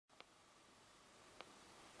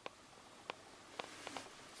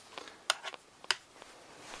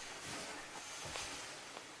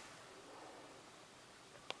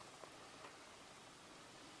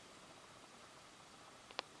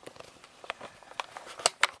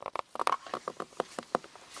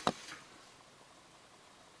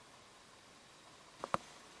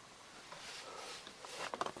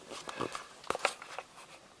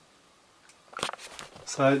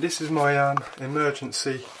So this is my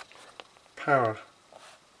emergency power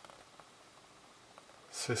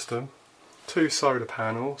system. 2 solar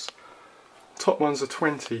panels. Top one's a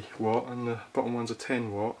 20 watt and the bottom one's a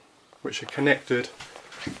 10 watt, which are connected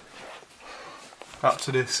up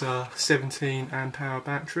to this 17 amp hour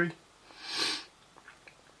battery.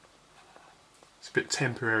 It's a bit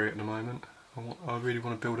temporary at the moment. I really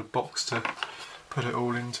want to build a box to put it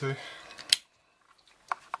all into.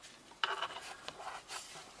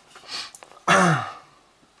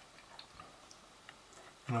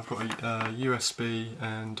 And I've got a USB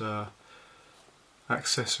and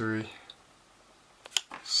accessory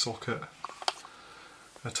socket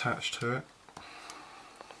attached to it,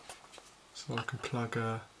 so I can plug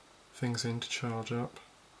things in to charge up.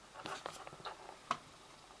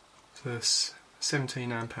 So this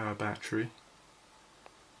 17 amp hour battery,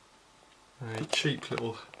 a cheap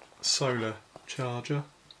little solar charger,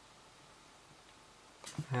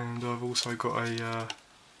 and I've also got a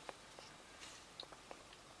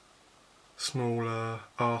small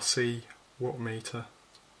RC watt meter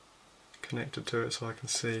connected to it, so I can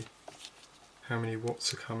see how many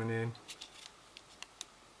watts are coming in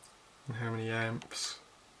and how many amps.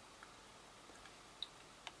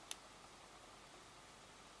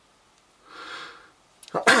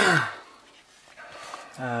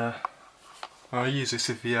 I use this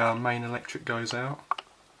if the main electric goes out,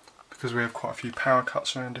 because we have quite a few power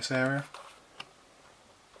cuts around this area.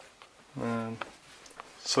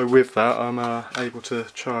 So with that I'm able to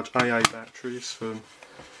charge AA batteries from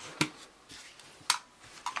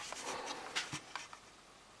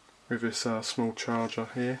with this small charger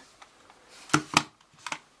here,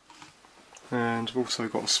 and I've also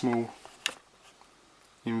got a small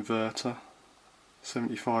inverter,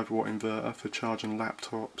 75 watt inverter for charging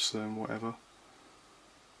laptops and whatever.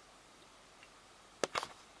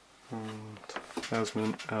 And there's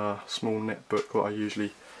my small netbook that I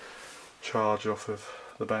usually charge off of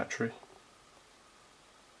the battery.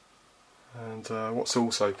 And what's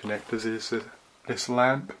also connected is this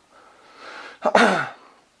lamp,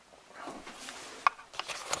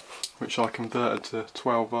 which I converted to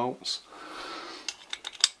 12 volts,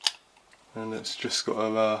 and it's just got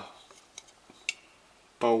a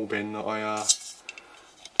bulb in that I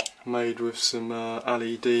made with some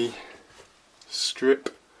LED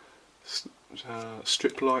strip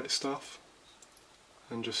light stuff,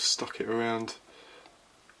 and just stuck it around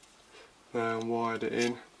there and wired it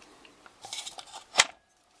in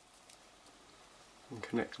and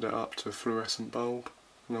connected it up to a fluorescent bulb,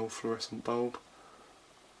 an old fluorescent bulb.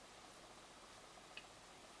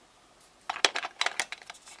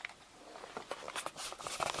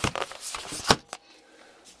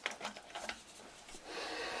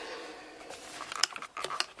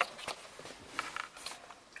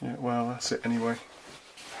 Yeah, well, that's it anyway.